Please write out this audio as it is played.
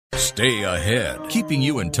Stay ahead, keeping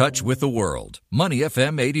you in touch with the world.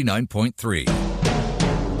 Moneyfm 89.3.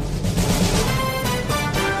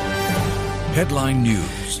 Headline News.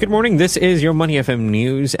 Good morning. This is your Money FM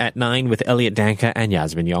News at 9 with Elliot Danker and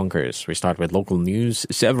Yasmin Yonkers. We start with local news.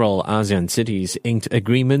 Several ASEAN cities inked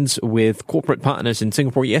agreements with corporate partners in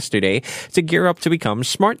Singapore yesterday to gear up to become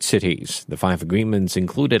smart cities. The 5 agreements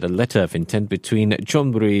included a letter of intent between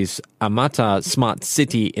Chonburi's Amata Smart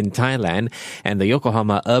City in Thailand and the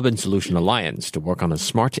Yokohama Urban Solution Alliance to work on a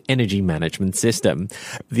smart energy management system.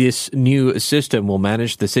 This new system will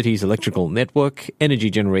manage the city's electrical network, energy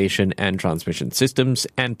generation and transmission systems,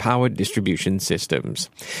 and power distribution systems.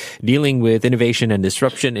 Dealing with innovation and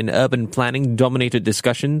disruption in urban planning dominated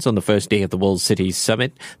discussions on the first day of the World Cities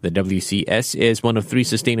Summit. The WCS is one of 3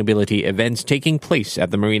 sustainability events taking place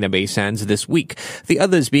at the Marina Bay Sands this week, the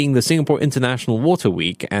others being the Singapore International Water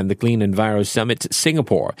Week and the Clean Enviro Summit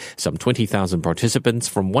Singapore. Some 20,000 participants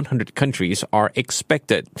from 100 countries are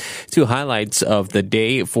expected. 2 highlights of the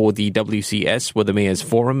day for the WCS were the Mayor's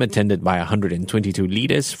Forum, attended by 122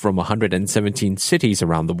 leaders from 117 cities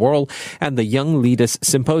around the world, and the Young Leaders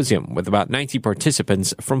Symposium, with about 90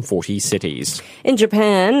 participants from 40 cities. In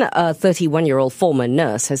Japan, a 31-year-old former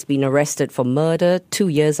nurse has been arrested for murder 2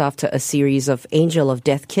 years after a series of angel of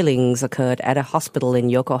death killings occurred at a hospital in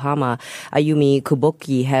Yokohama. Ayumi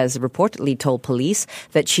Kuboki has reportedly told police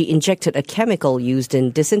that she injected a chemical used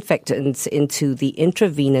in disinfectants into the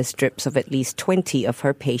intravenous drips of at least 20 of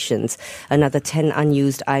her patients. Another 10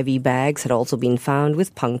 unused IV bags had also been found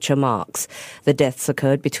with puncture marks. The deaths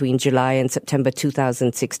occurred between July and September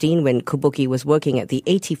 2016 when Kuboki was working at the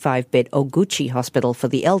 85-bed Oguchi Hospital for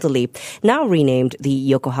the Elderly, now renamed the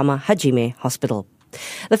Yokohama Hajime Hospital.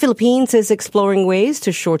 The Philippines is exploring ways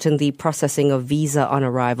to shorten the processing of visa on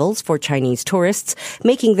arrivals for Chinese tourists,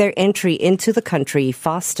 making their entry into the country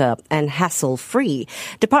faster and hassle-free.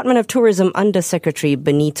 Department of Tourism Undersecretary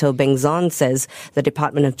Benito Bengzon says the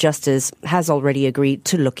Department of Justice has already agreed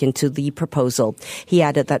to look into the proposal. He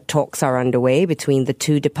added that talks are underway between the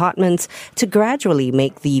 2 departments to gradually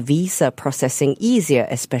make the visa processing easier,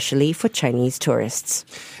 especially for Chinese tourists.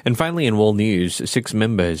 And finally, in world news, 6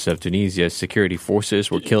 members of Tunisia's security forces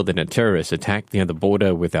were killed in a terrorist attack near the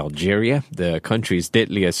border with Algeria, the country's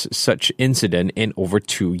deadliest such incident in over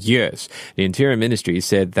 2 years. The Interior Ministry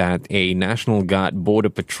said that a National Guard border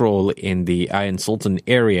patrol in the Ain Sultan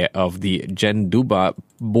area of the Jendouba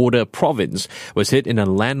border province was hit in a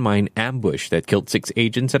landmine ambush that killed 6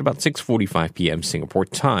 agents at about 6:45 p.m. Singapore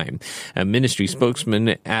time. A ministry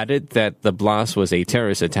spokesman added that the blast was a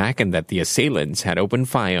terrorist attack and that the assailants had opened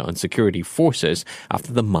fire on security forces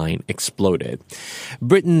after the mine exploded.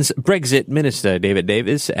 Britain's Brexit Minister David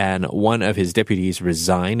Davis and one of his deputies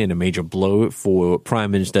resign in a major blow for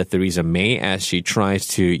Prime Minister Theresa May as she tries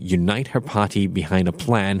to unite her party behind a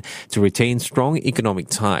plan to retain strong economic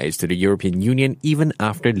ties to the European Union even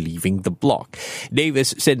after leaving the bloc.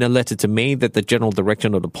 Davis said in a letter to May that the general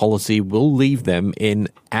direction of the policy will leave them in,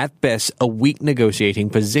 at best, a weak negotiating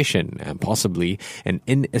position and possibly an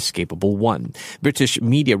inescapable one. British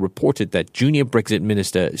media reported that junior Brexit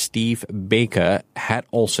Minister Steve Baker had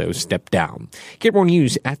also stepped down. Get more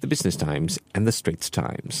news at the Business Times and the Straits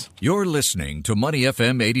Times. You're listening to Money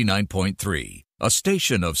FM 89.3, a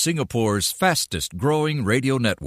station of Singapore's fastest growing radio network.